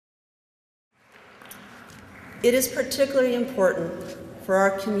It is particularly important for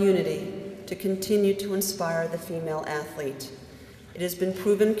our community to continue to inspire the female athlete. It has been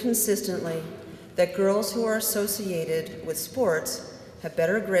proven consistently that girls who are associated with sports have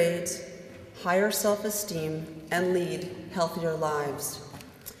better grades, higher self-esteem, and lead healthier lives.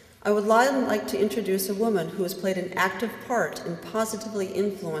 I would like to introduce a woman who has played an active part in positively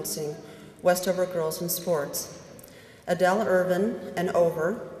influencing Westover girls in sports. Adele Irvin and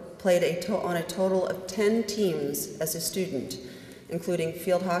Over played on a total of 10 teams as a student, including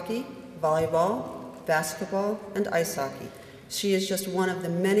field hockey, volleyball, basketball, and ice hockey. She is just one of the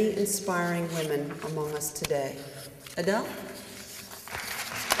many inspiring women among us today. Adele?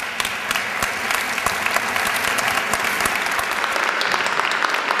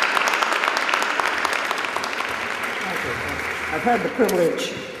 I've had the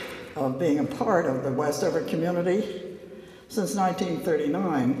privilege of being a part of the Westover community since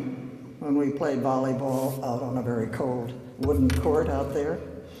 1939, when we played volleyball out on a very cold wooden court out there.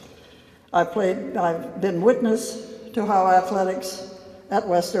 I've been witness to how athletics at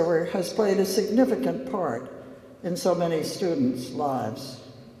Westover has played a significant part in so many students' lives.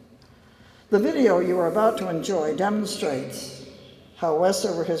 The video you are about to enjoy demonstrates how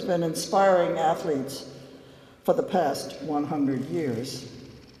Westover has been inspiring athletes for the past 100 years.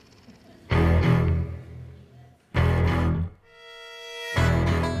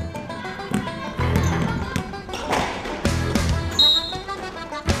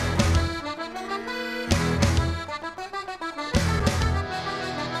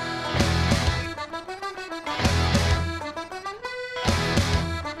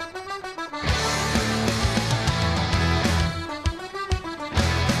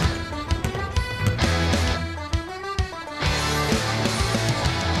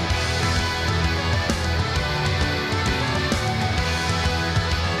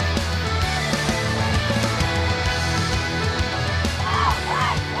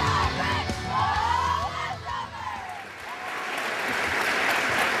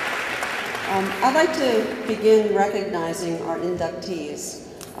 I'd like to begin recognizing our inductees.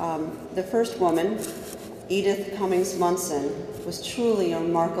 The first woman, Edith Cummings Munson, was truly a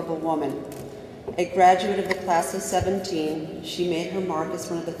remarkable woman. A graduate of the class of 17, she made her mark as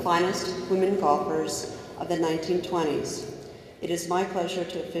one of the finest women golfers of the 1920s. It is my pleasure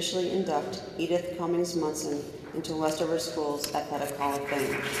to officially induct Edith Cummings Munson into Westover School's Athletic Hall of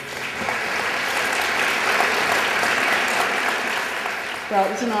Fame. Well,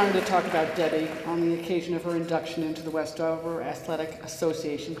 it's an honor to talk about Debbie on the occasion of her induction into the Westover Athletic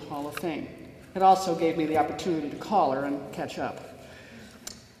Association Hall of Fame. It also gave me the opportunity to call her and catch up.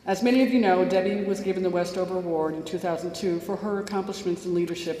 As many of you know, Debbie was given the Westover Award in 2002 for her accomplishments in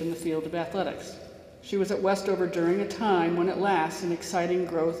leadership in the field of athletics. She was at Westover during a time when at last an exciting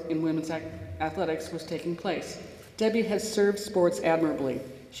growth in women's athletics was taking place. Debbie has served sports admirably.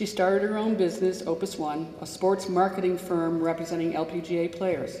 She started her own business, Opus One, a sports marketing firm representing LPGA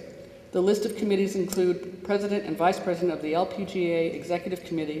players. The list of committees include President and Vice President of the LPGA Executive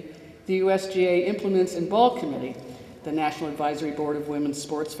Committee, the USGA Implements and Ball Committee, the National Advisory Board of Women's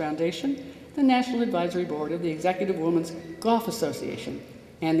Sports Foundation, the National Advisory Board of the Executive Women's Golf Association,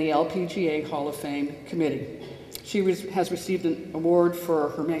 and the LPGA Hall of Fame Committee. She has received an award for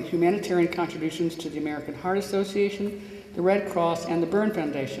her humanitarian contributions to the American Heart Association, the Red Cross, and the Burn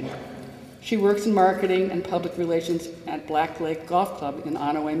Foundation. She works in marketing and public relations at Black Lake Golf Club in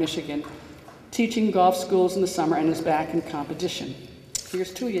Onaway, Michigan, teaching golf schools in the summer, and is back in competition.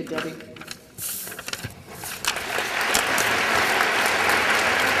 Here's to you, Debbie.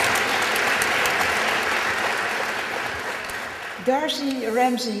 Darcy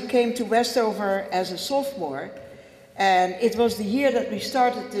Ramsey came to Westover as a sophomore, and it was the year that we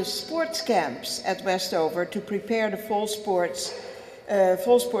started the sports camps at Westover to prepare the fall sports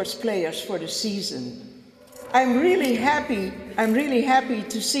players for the season. I'm really happy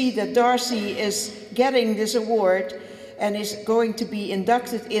to see that Darcy is getting this award and is going to be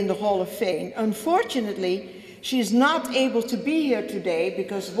inducted in the Hall of Fame. Unfortunately, she is not able to be here today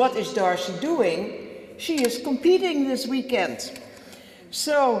because what is Darcy doing? She is competing this weekend.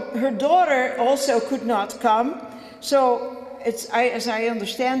 So her daughter also could not come. So as I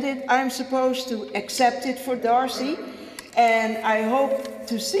understand it, I'm supposed to accept it for Darcy. And I hope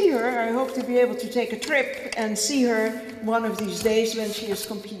to see her. I hope to be able to take a trip and see her one of these days when she is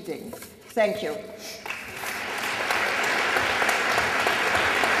competing. Thank you.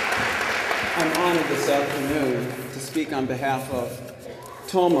 I'm honored this afternoon to speak on behalf of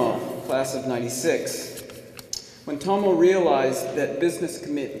Tomo, class of '96. When Tomo realized that business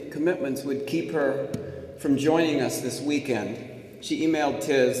commitments would keep her from joining us this weekend, she emailed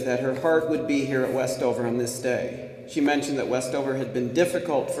Tiz that her heart would be here at Westover on this day. She mentioned that Westover had been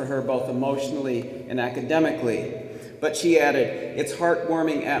difficult for her both emotionally and academically, but she added, its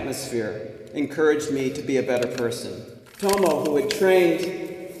heartwarming atmosphere encouraged me to be a better person. Tomo, who had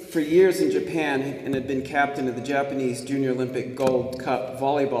trained for years in Japan and had been captain of the Japanese Junior Olympic Gold Cup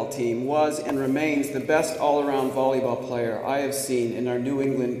volleyball team, was and remains the best all-around volleyball player I have seen in our New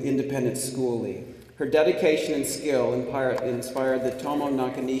England Independent School League. Her dedication and skill inspired the Tomo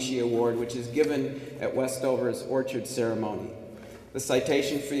Nakanishi Award, which is given at Westover's Orchard ceremony. The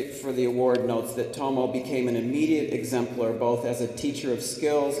citation for the award notes that Tomo became an immediate exemplar both as a teacher of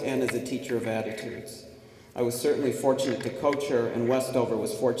skills and as a teacher of attitudes. I was certainly fortunate to coach her, and Westover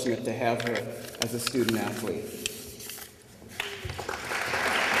was fortunate to have her as a student athlete.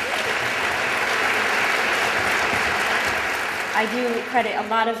 I do credit a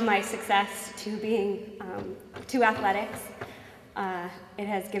lot of my success to being to athletics. It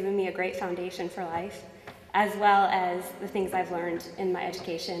has given me a great foundation for life, as well as the things I've learned in my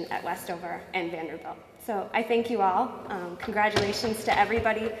education at Westover and Vanderbilt. So I thank you all. Congratulations to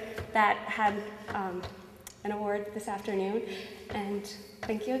everybody that had an award this afternoon, and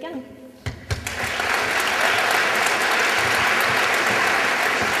thank you again.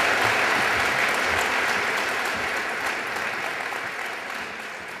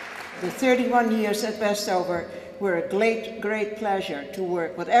 The 31 years at Westover were a great pleasure to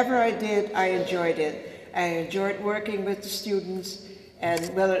work. Whatever I did, I enjoyed it. I enjoyed working with the students,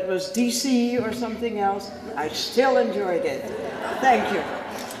 and whether it was DC or something else, I still enjoyed it. Thank you.